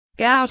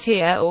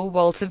Gautier or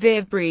Walter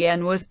Vere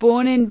Brienne was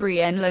born in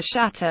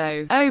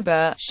Brienne-le-Château,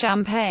 Aube,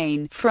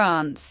 Champagne,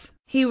 France.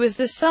 He was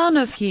the son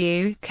of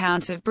Hugh,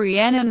 Count of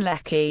Brienne and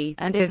Lecce,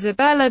 and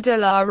Isabella de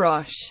la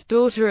Roche,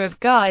 daughter of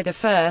Guy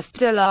I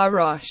de la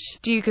Roche,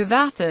 Duke of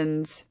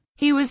Athens.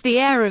 He was the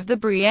heir of the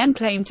Brienne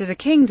claim to the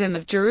Kingdom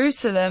of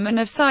Jerusalem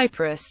and of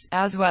Cyprus,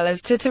 as well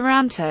as to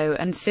Taranto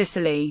and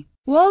Sicily.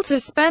 Walter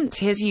spent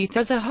his youth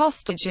as a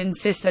hostage in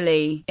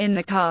Sicily, in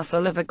the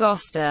castle of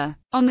Agosta.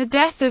 On the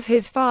death of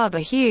his father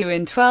Hugh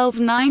in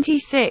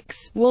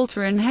 1296,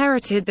 Walter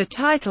inherited the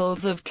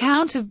titles of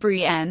Count of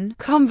Brienne,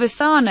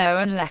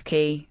 Conversano and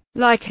Lecce.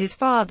 Like his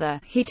father,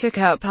 he took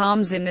up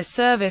arms in the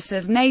service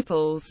of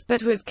Naples,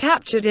 but was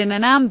captured in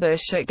an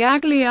ambush at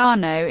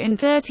Gagliano in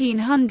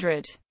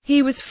 1300.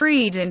 He was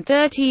freed in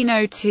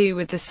 1302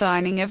 with the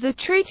signing of the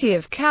Treaty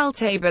of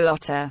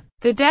Caltabellotta.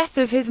 The death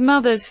of his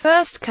mother's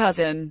first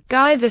cousin,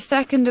 Guy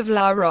II of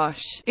La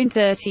Roche, in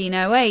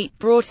 1308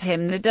 brought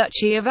him the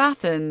Duchy of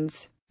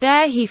Athens.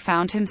 There he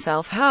found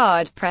himself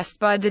hard-pressed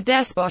by the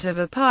despot of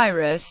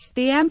Epirus,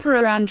 the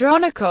Emperor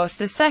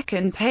Andronikos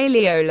II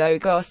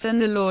Palaeologos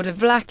and the Lord of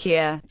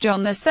Vlachia,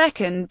 John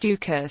II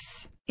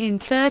Ducas. In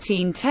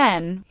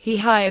 1310, he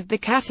hired the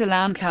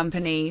Catalan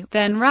Company,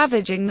 then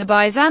ravaging the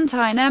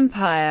Byzantine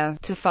Empire,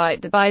 to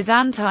fight the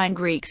Byzantine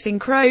Greeks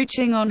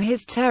encroaching on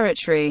his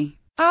territory.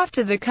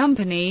 After the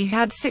company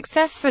had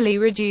successfully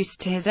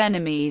reduced his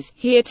enemies,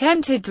 he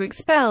attempted to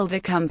expel the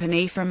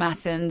company from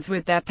Athens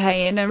with their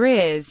pay in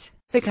arrears.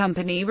 The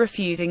company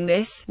refusing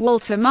this,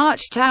 Walter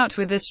marched out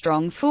with a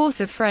strong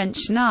force of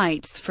French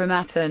knights from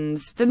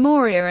Athens, the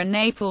Morea and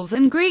Naples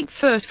and Greek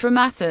foot from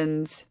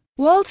Athens.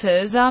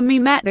 Walter's army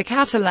met the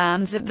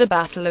Catalans at the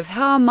Battle of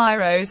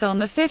Harmiros on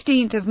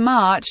 15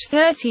 March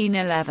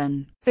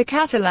 1311. The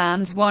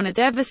Catalans won a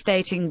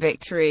devastating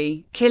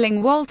victory,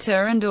 killing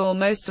Walter and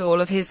almost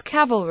all of his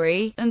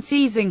cavalry, and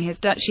seizing his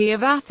Duchy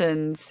of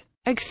Athens,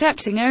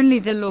 accepting only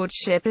the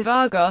lordship of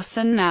Argos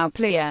and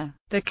Nauplia.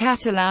 The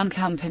Catalan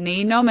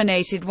Company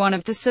nominated one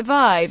of the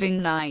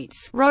surviving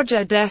knights,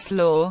 Roger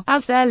Deslaw,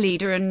 as their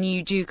leader and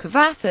new Duke of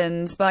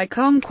Athens by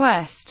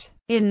conquest.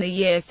 In the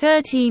year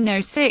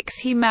 1306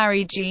 he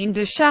married Jeanne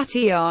de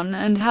Chatillon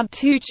and had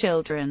 2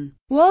 children.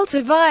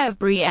 Walter via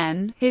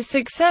Brienne, his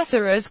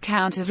successor as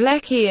Count of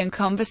Lecce and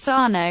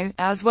Conversano,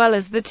 as well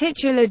as the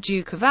titular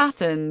Duke of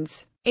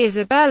Athens.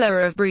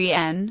 Isabella of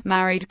Brienne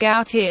married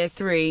Gautier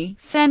III,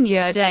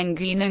 Seigneur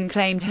d'Enghien, and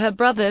claimed her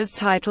brother's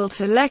title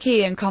to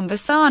Lecce and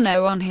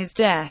Conversano on his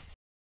death.